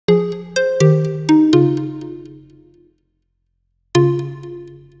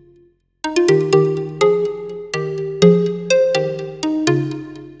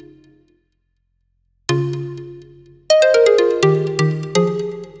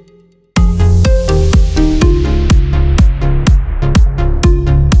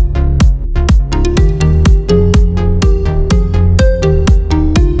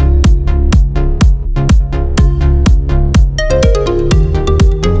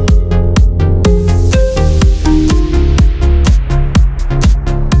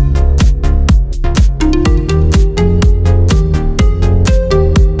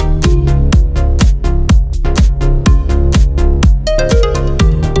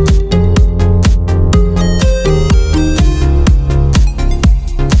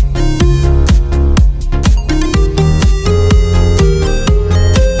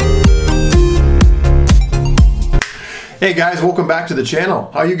welcome back to the channel.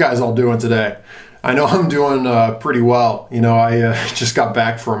 How you guys all doing today? I know I'm doing pretty well. You know, I just got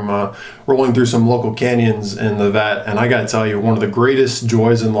back from rolling through some local canyons in the vet, and I gotta tell you, one of the greatest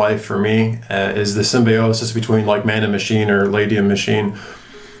joys in life for me is the symbiosis between like man and machine, or lady and machine.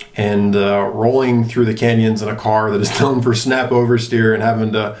 And rolling through the canyons in a car that is known for snap oversteer and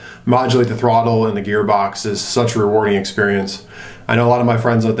having to modulate the throttle and the gearbox is such a rewarding experience. I know a lot of my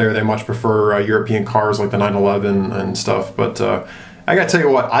friends out there, they much prefer European cars like the 911 and stuff, but I gotta tell you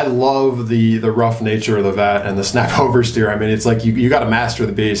what, I love the rough nature of the vat and the snap oversteer. I mean, it's like you gotta master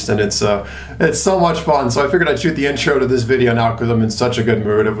the beast, and it's so much fun. So I figured I'd shoot the intro to this video now because I'm in such a good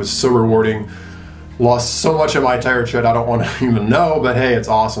mood. It was so rewarding. Lost so much of my tire tread I don't want to even know, but hey, it's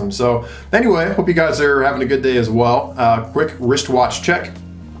awesome. So anyway, hope you guys are having a good day as well. Quick wristwatch check.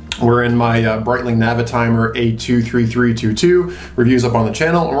 We're in my Breitling Navitimer A23322. Reviews up on the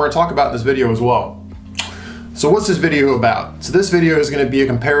channel, and we're going to talk about this video as well. So what's this video about? So this video is going to be a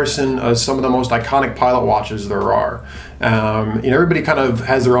comparison of some of the most iconic pilot watches there are. You know, everybody kind of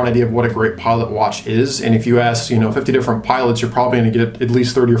has their own idea of what a great pilot watch is, and if you ask, 50 different pilots, you're probably going to get at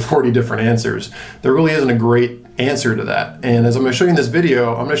least 30 or 40 different answers. There really isn't a great answer to that. And as I'm going to show you in this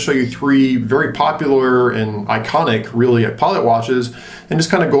video, I'm going to show you three very popular and iconic, really, pilot watches, and just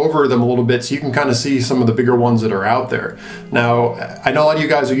kind of go over them a little bit so you can kind of see some of the bigger ones that are out there. Now, I know a lot of you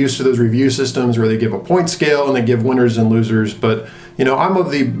guys are used to those review systems where they give a point scale and they give winners and losers, but I'm of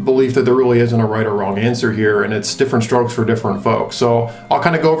the belief that there really isn't a right or wrong answer here, and it's different strokes for different folks. So I'll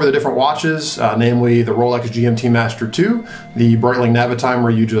kind of go over the different watches, namely the Rolex GMT Master II, the Breitling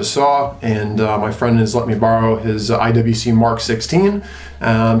Navitimer you just saw, and my friend has let me borrow his IWC Mark 16. So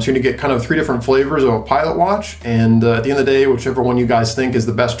you're going to get kind of three different flavors of a pilot watch, and at the end of the day, whichever one you guys think is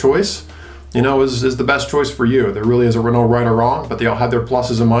the best choice, is the best choice for you. There really is no right or wrong, but they all have their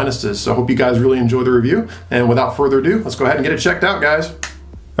pluses and minuses. So I hope you guys really enjoy the review. And without further ado, let's go ahead and get it checked out, guys.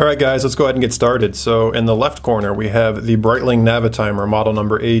 All right, guys, let's go ahead and get started. So in the left corner, we have the Breitling Navitimer model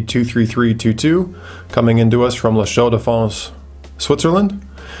number A23322 coming into us from La Chaux-de-Fonds, Switzerland.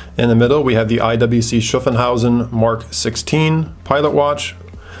 In the middle, we have the IWC Schuffenhausen Mark 16 pilot watch.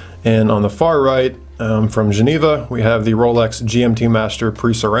 And on the far right, from Geneva, we have the Rolex GMT Master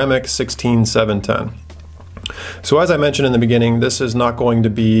Pre-Ceramic 16710. So as I mentioned in the beginning, this is not going to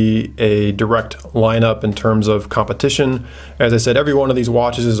be a direct lineup in terms of competition. As I said, every one of these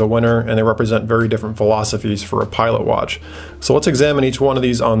watches is a winner, and they represent very different philosophies for a pilot watch. So let's examine each one of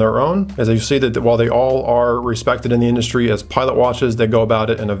these on their own. As you see that while they all are respected in the industry as pilot watches, they go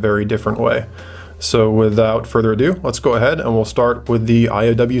about it in a very different way. So without further ado, let's go ahead and we'll start with the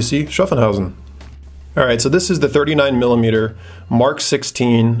IWC Schuffenhausen. Alright, so this is the 39mm Mark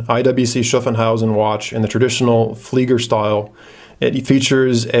 16 IWC Schuffenhausen watch in the traditional Flieger style. It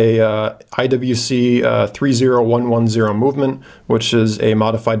features a IWC 30110 movement, which is a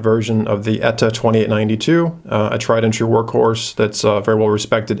modified version of the ETA 2892, a tried and true workhorse that's very well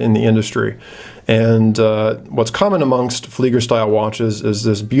respected in the industry. And what's common amongst Flieger style watches is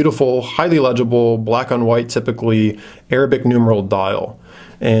this beautiful, highly legible, black on white, typically Arabic numeral dial.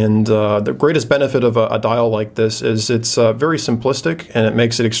 And the greatest benefit of a dial like this is it's very simplistic, and it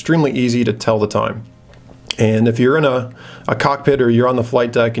makes it extremely easy to tell the time. And if you're in a cockpit or you're on the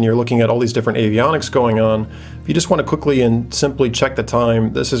flight deck and you're looking at all these different avionics going on, if you just want to quickly and simply check the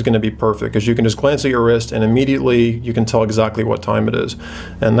time, this is going to be perfect, because you can just glance at your wrist and immediately you can tell exactly what time it is.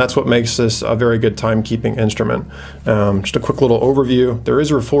 And that's what makes this a very good timekeeping instrument. Just a quick little overview. There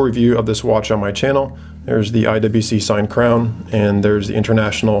is a full review of this watch on my channel. There's the IWC signed crown, and there's the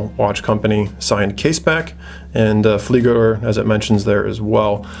International Watch Company signed caseback, and Flieger, as it mentions there as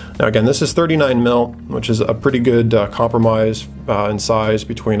well. Now again, this is 39mm, which is a pretty good compromise in size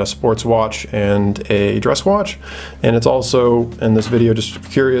between a sports watch and a dress watch. And it's also, in this video, just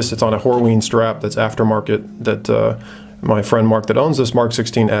curious, it's on a Horween strap that's aftermarket that my friend Mark that owns this Mark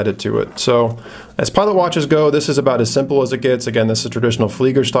 16 added to it. So as pilot watches go, this is about as simple as it gets. Again, this is a traditional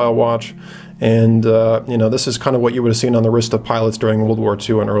Flieger style watch, and this is kind of what you would have seen on the wrist of pilots during World War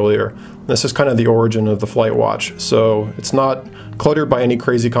II and earlier. This is kind of the origin of the flight watch. So it's not cluttered by any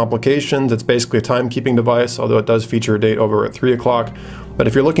crazy complications. It's basically a timekeeping device, although it does feature a date over at 3 o'clock. But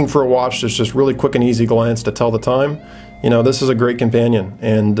if you're looking for a watch that's just really quick and easy glance to tell the time, this is a great companion.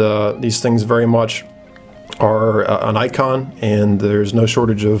 And these things very much are an icon, and there's no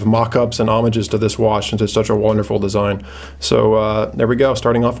shortage of mock-ups and homages to this watch since it's such a wonderful design. So there we go,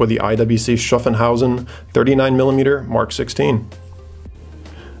 starting off with the IWC Schuffenhausen 39mm Mark 16.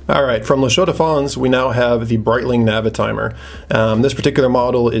 Alright, from La Chaux-de-Fonds, we now have the Breitling Navitimer. This particular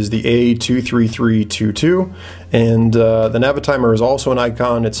model is the A23322, and the Navitimer is also an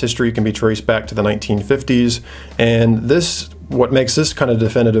icon. Its history can be traced back to the 1950s, and this what makes this kind of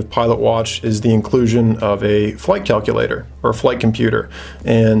definitive pilot watch is the inclusion of a flight calculator or flight computer.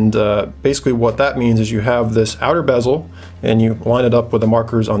 And basically what that means is you have this outer bezel and you line it up with the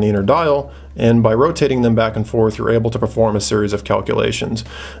markers on the inner dial, and by rotating them back and forth you're able to perform a series of calculations.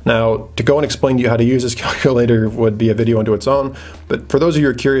 Now, to go and explain to you how to use this calculator would be a video unto its own, but for those of you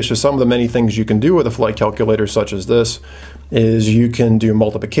who are curious, just some of the many things you can do with a flight calculator such as this is you can do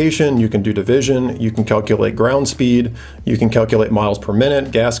multiplication, you can do division, you can calculate ground speed, you can calculate miles per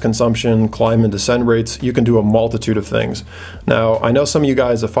minute, gas consumption, climb and descend rates. You can do a multitude of things. Now, I know some of you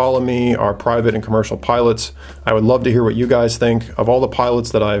guys that follow me are private and commercial pilots. I would love to hear what you guys think. Of all the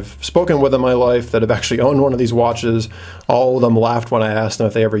pilots that I've spoken with in my life that have actually owned one of these watches, all of them laughed when I asked them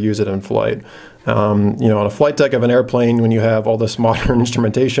if they ever use it in flight. On a flight deck of an airplane, when you have all this modern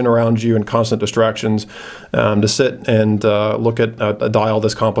instrumentation around you and constant distractions, to sit and look at a dial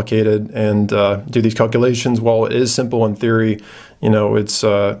this complicated and do these calculations, while it is simple in theory, it's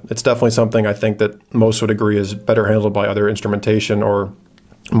definitely something I think that most would agree is better handled by other instrumentation or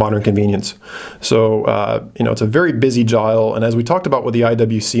modern convenience. So, it's a very busy dial, and as we talked about with the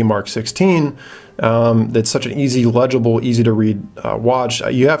IWC Mark 16, it's such an easy, legible, easy to read watch.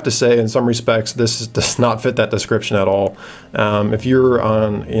 You have to say, in some respects, this does not fit that description at all. If you're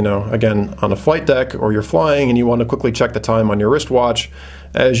on, again, on a flight deck or you're flying and you want to quickly check the time on your wristwatch,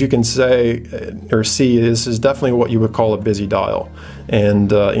 as you can say or see, this is definitely what you would call a busy dial. And,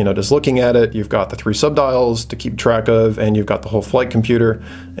 just looking at it, you've got the 3 subdials to keep track of, and you've got the whole flight computer,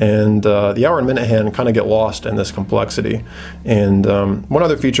 and the hour and minute hand kind of get lost in this complexity. And one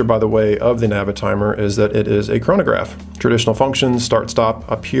other feature, by the way, of the Navitimer is that it is a chronograph. Traditional functions, start, stop,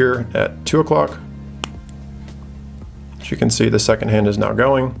 up here at 2 o'clock. As you can see, the second hand is now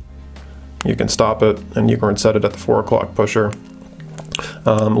going. You can stop it, and you can set it at the 4 o'clock pusher.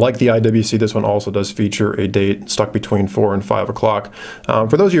 Like the IWC, this one also does feature a date stuck between 4 and 5 o'clock.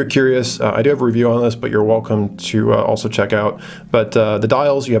 For those of you who are curious, I do have a review on this, but you're welcome to also check out. But the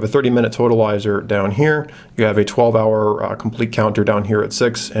dials, you have a 30-minute totalizer down here, you have a 12-hour complete counter down here at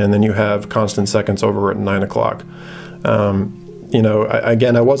 6, and then you have constant seconds over at 9 o'clock.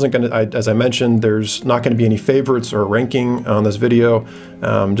 Again, I wasn't going to, as I mentioned, there's not going to be any favorites or ranking on this video.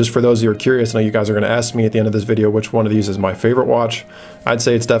 Just for those of you who are curious, I know you guys are going to ask me at the end of this video which one of these is my favorite watch. I'd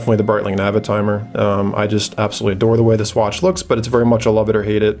say it's definitely the Breitling Navitimer. I just absolutely adore the way this watch looks, but it's very much a love it or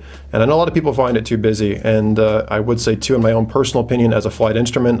hate it. And I know a lot of people find it too busy, and I would say too, in my own personal opinion, as a flight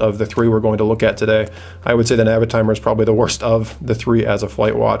instrument of the 3 we're going to look at today, I would say the Navitimer is probably the worst of the 3 as a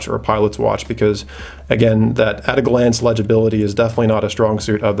flight watch or a pilot's watch, because again, that at-a-glance legibility is definitely not a strong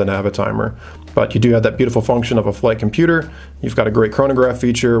suit of the Navitimer. But you do have that beautiful function of a flight computer. You've got a great chronograph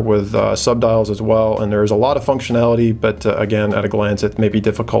feature with subdials as well, and there's a lot of functionality, but again, at a glance, it may be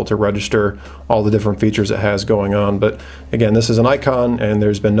difficult to register all the different features it has going on. But again, this is an icon, and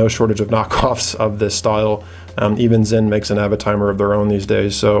there's been no shortage of knockoffs of this style. Even Zinn makes a Navitimer of their own these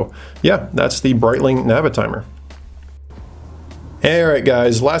days. So yeah, that's the Breitling Navitimer. Alright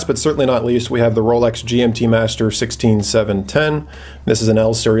guys, last but certainly not least, we have the Rolex GMT Master 16710. This is an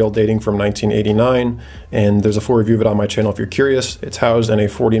L serial dating from 1989, and there's a full review of it on my channel if you're curious. It's housed in a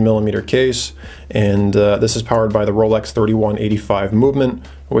 40mm case, and this is powered by the Rolex 3185 movement,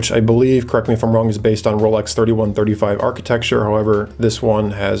 which I believe, correct me if I'm wrong, is based on Rolex 3135 architecture. However, this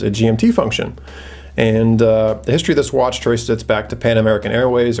one has a GMT function. And the history of this watch traces its back to Pan American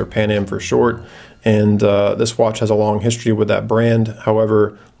Airways, or Pan Am for short, and this watch has a long history with that brand.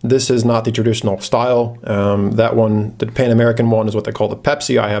 However, this is not the traditional style. That one, the Pan American one, is what they call the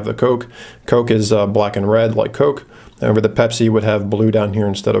Pepsi. I have the Coke. Coke is black and red like Coke. However, the Pepsi would have blue down here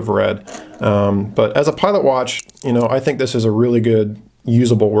instead of red. But as a pilot watch, I think this is a really good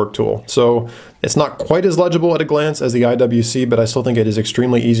usable work tool. So it's not quite as legible at a glance as the IWC, but I still think it is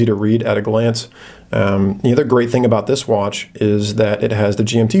extremely easy to read at a glance. The other great thing about this watch is that it has the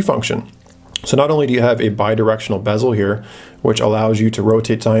GMT function. So not only do you have a bidirectional bezel here, which allows you to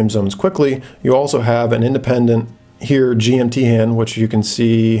rotate time zones quickly, you also have an independent here GMT hand, which you can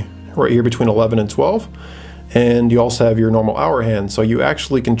see right here between 11 and 12. And you also have your normal hour hand, so you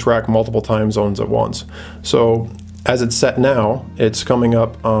actually can track multiple time zones at once. So as it's set now, it's coming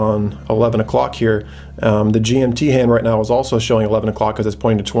up on 11 o'clock here. The GMT hand right now is also showing 11 o'clock because it's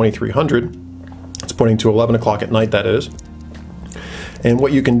pointing to 2300. It's pointing to 11 o'clock at night, that is. And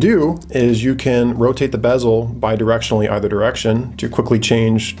what you can do is you can rotate the bezel bidirectionally either direction to quickly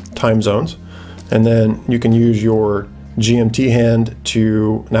change time zones. And then you can use your GMT hand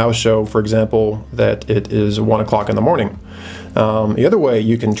to now show, for example, that it is 1 o'clock in the morning. The other way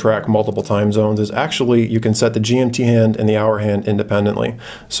you can track multiple time zones is actually you can set the GMT hand and the hour hand independently.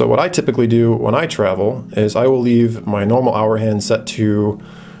 So what I typically do when I travel is I will leave my normal hour hand set to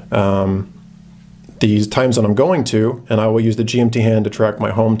the time zone I'm going to, and I will use the GMT hand to track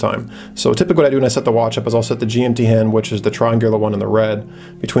my home time. So typically what I do when I set the watch up is I'll set the GMT hand, which is the triangular one in the red,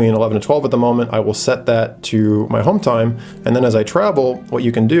 between 11 and 12 at the moment. I will set that to my home time, and then as I travel, what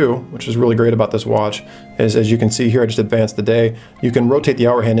you can do, which is really great about this watch, is as you can see here, I just advanced the day, you can rotate the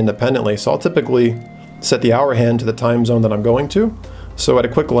hour hand independently. So I'll typically set the hour hand to the time zone that I'm going to. So at a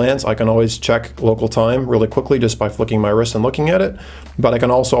quick glance, I can always check local time really quickly just by flicking my wrist and looking at it. But I can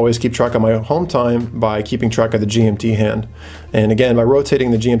also always keep track of my home time by keeping track of the GMT hand. And again, by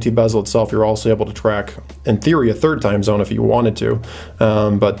rotating the GMT bezel itself, you're also able to track, in theory, a third time zone if you wanted to.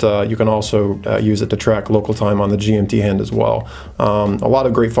 But you can also use it to track local time on the GMT hand as well. A lot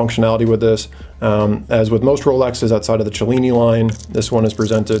of great functionality with this. As with most Rolexes outside of the Cellini line, this one is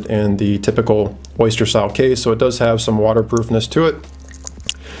presented in the typical oyster style case, so it does have some waterproofness to it.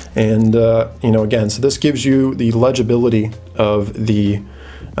 And you know, again, so this gives you the legibility of the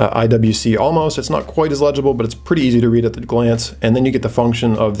IWC almost. It's not quite as legible, but it's pretty easy to read at the glance. And then you get the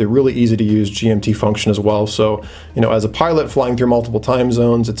function of the really easy to use GMT function as well. So, you know, as a pilot flying through multiple time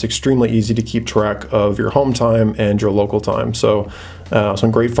zones, it's extremely easy to keep track of your home time and your local time. So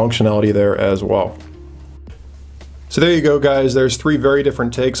some great functionality there as well. So there you go, guys. There's 3 very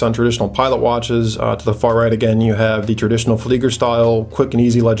different takes on traditional pilot watches. To the far right, again, you have the traditional Flieger style, quick and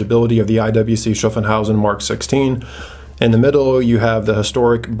easy legibility of the IWC Schuffenhausen Mark 16. In the middle, you have the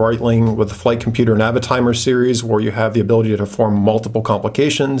historic Breitling with the flight computer Navitimer series, where you have the ability to perform multiple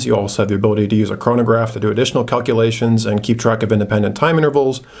complications. You also have the ability to use a chronograph to do additional calculations and keep track of independent time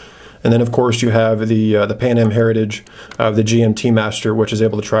intervals. And then, of course, you have the Pan Am heritage of the GMT Master, which is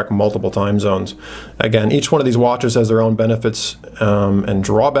able to track multiple time zones. Again, each one of these watches has their own benefits and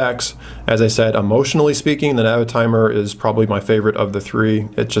drawbacks. As I said, emotionally speaking, the Navitimer is probably my favorite of the 3.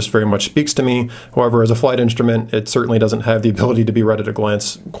 It just very much speaks to me. However, as a flight instrument, it certainly doesn't have the ability to be read at a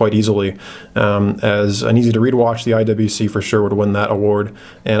glance quite easily. As an easy-to-read watch, the IWC for sure would win that award.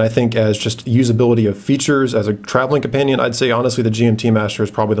 And I think as just usability of features, as a traveling companion, I'd say honestly the GMT Master is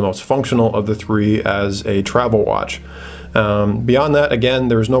probably the most functional of the 3 as a travel watch. Beyond that, again,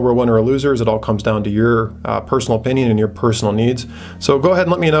 there's no real winner or losers. It all comes down to your personal opinion and your personal needs. So go ahead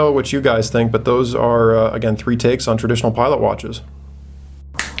and let me know what you guys think, but those are, again, 3 takes on traditional pilot watches.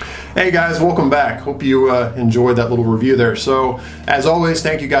 Hey guys, welcome back. Hope you enjoyed that little review there. So, as always,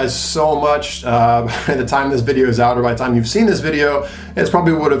 thank you guys so much. By the time this video is out, or by the time you've seen this video, it's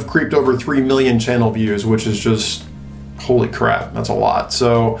probably would have creeped over 3 million channel views, which is just holy crap, that's a lot.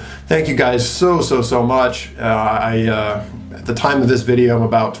 So thank you guys so much. At the time of this video, I'm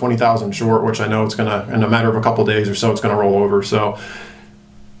about 20,000 short, which I know it's gonna, in a matter of a couple days or so, it's gonna roll over. So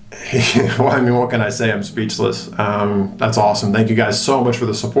well, I mean, what can I say? I'm speechless. That's awesome. Thank you guys so much for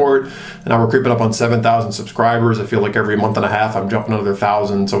the support. And now we're creeping up on 7,000 subscribers. I feel like every month and a half I'm jumping another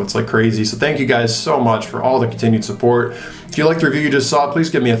 1,000, so it's like crazy. So thank you guys so much for all the continued support. If you liked the review you just saw, please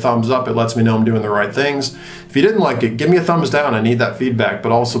give me a thumbs up. It lets me know I'm doing the right things. If you didn't like it, give me a thumbs down. I need that feedback.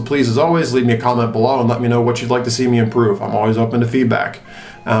 But also, please, as always, leave me a comment below and let me know what you'd like to see me improve. I'm always open to feedback.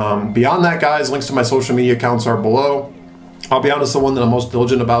 Beyond that, guys, links to my social media accounts are below. I'll be honest, the one that I'm most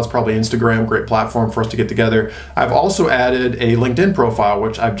diligent about is probably Instagram. Great platform for us to get together. I've also added a LinkedIn profile,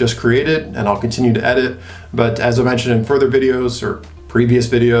 which I've just created, and I'll continue to edit. But as I mentioned in further videos or previous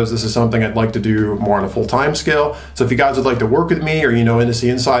videos, this is something I'd like to do more on a full-time scale. So if you guys would like to work with me, or industry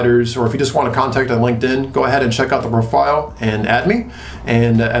insiders, or if you just want to contact on LinkedIn, go ahead and check out the profile and add me.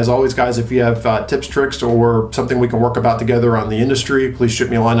 And as always, guys, if you have tips, tricks, or something we can work about together on the industry, please shoot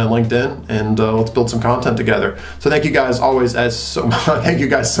me a line on LinkedIn, and let's build some content together. So thank you guys thank you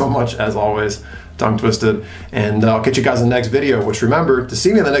guys so much as always. Tongue twisted, and I'll catch you guys in the next video, which, remember, to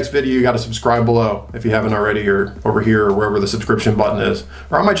see me in the next video, you got to subscribe below if you haven't already, or over here, or wherever the subscription button is,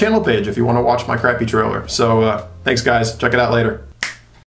 or on my channel page if you want to watch my crappy trailer. So thanks guys, check it out later.